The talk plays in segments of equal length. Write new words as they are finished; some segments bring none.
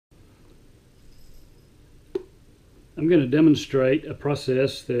I'm going to demonstrate a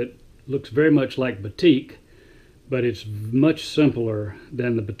process that looks very much like Batik, but it's much simpler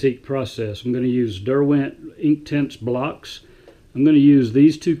than the Batik process. I'm going to use Derwent Inktense blocks. I'm going to use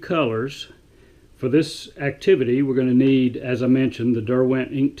these two colors. For this activity, we're going to need, as I mentioned, the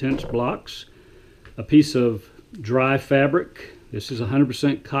Derwent Inktense blocks, a piece of dry fabric. This is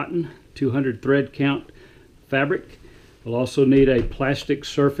 100% cotton, 200 thread count fabric. We'll also need a plastic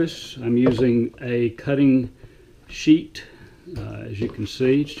surface. I'm using a cutting sheet. As you can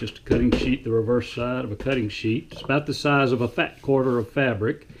see, it's just a cutting sheet, the reverse side of a cutting sheet. It's about the size of a fat quarter of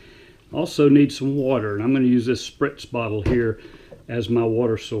fabric. Also need some water, and I'm going to use this spritz bottle here as my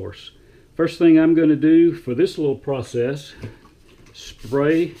water source. First thing I'm going to do for this little process,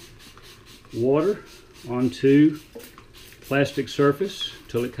 spray water onto plastic surface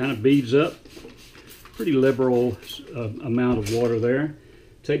until it kind of beads up. Pretty liberal amount of water there.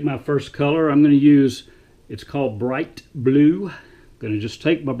 Take my first color. I'm going to use, it's called bright blue. I'm going to just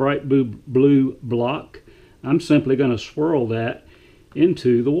take my bright blue block. I'm simply going to swirl that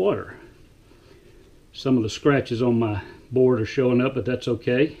into the water. Some of the scratches on my board are showing up, but that's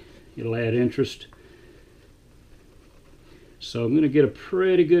okay. It'll add interest. So I'm going to get a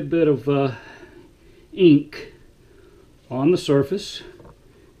pretty good bit of ink on the surface.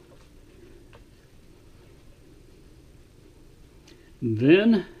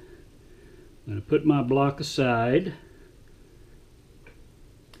 Then I'm going to put my block aside.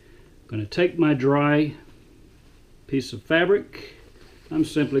 I'm going to take my dry piece of fabric. I'm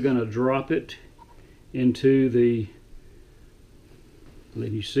simply going to drop it into the,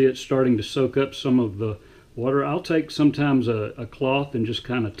 you see it starting to soak up some of the water. I'll take sometimes a cloth and just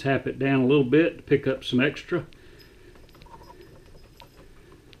kind of tap it down a little bit to pick up some extra.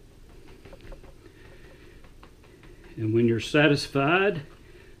 And when you're satisfied,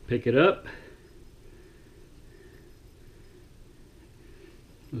 pick it up.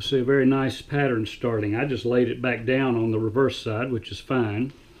 You'll see a very nice pattern starting. I just laid it back down on the reverse side, which is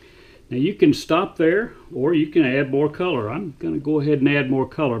fine. Now you can stop there, or you can add more color. I'm going to go ahead and add more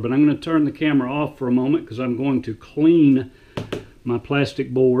color, but I'm going to turn the camera off for a moment because I'm going to clean my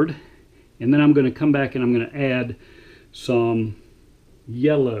plastic board, and then I'm going to come back and I'm going to add some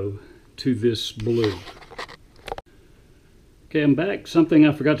yellow to this blue. Okay, I'm back. Something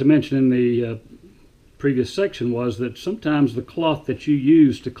I forgot to mention in the previous section was that sometimes the cloth that you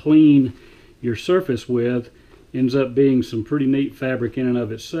use to clean your surface with ends up being some pretty neat fabric in and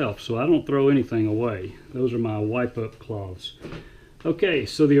of itself, so I don't throw anything away. Those are my wipe-up cloths. Okay,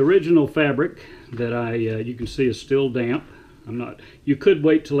 so the original fabric that you can see is still damp. You could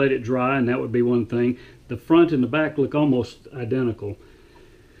wait to let it dry, and that would be one thing. The front and the back look almost identical.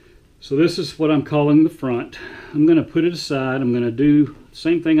 So this is what I'm calling the front. I'm going to put it aside. I'm going to do the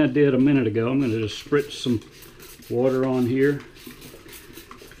same thing I did a minute ago. I'm going to just spritz some water on here.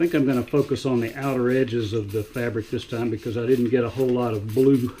 I think I'm going to focus on the outer edges of the fabric this time because I didn't get a whole lot of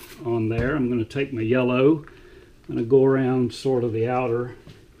blue on there. I'm going to take my yellow. I'm going to go around sort of the outer.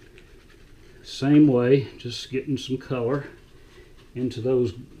 Same way, just getting some color into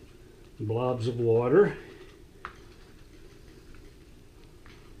those blobs of water.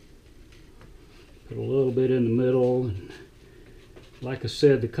 Put a little bit in the middle. And like I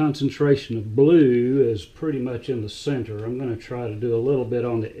said, the concentration of blue is pretty much in the center. I'm going to try to do a little bit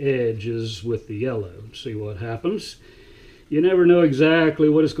on the edges with the yellow. See what happens. You never know exactly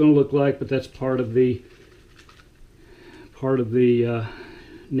what it's going to look like, but that's part of the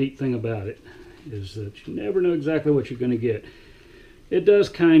neat thing about it, is that you never know exactly what you're going to get. It does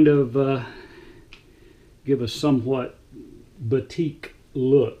kind of give a somewhat batik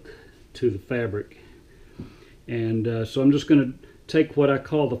look to the fabric. And so I'm just going to take what I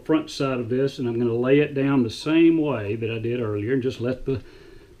call the front side of this, and I'm going to lay it down the same way that I did earlier, and just let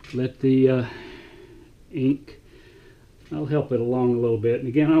the ink, I'll help it along a little bit. And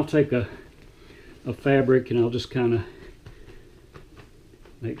again, I'll take a fabric and I'll just kind of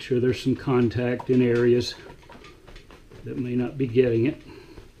make sure there's some contact in areas that may not be getting it.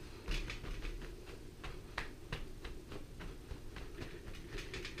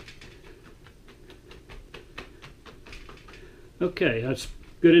 Okay, that's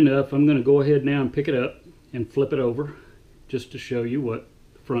good enough. I'm going to go ahead now and pick it up and flip it over just to show you what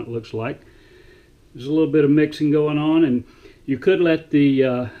the front looks like. There's a little bit of mixing going on, and you could let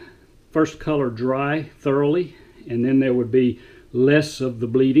the first color dry thoroughly, and then there would be less of the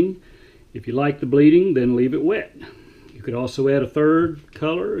bleeding. If you like the bleeding, then leave it wet. You could also add a third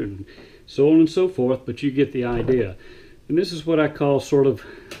color and so on and so forth, but you get the idea. And this is what I call sort of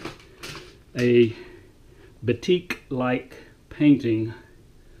a batik-like painting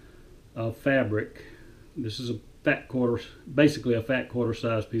of fabric. This is fat quarter, basically a fat quarter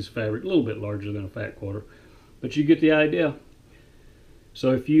size piece of fabric, a little bit larger than a fat quarter, but you get the idea.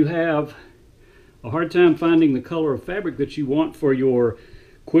 So if you have a hard time finding the color of fabric that you want for your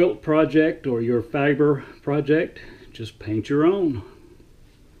quilt project or your fiber project, just paint your own.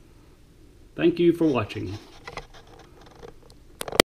 Thank you for watching.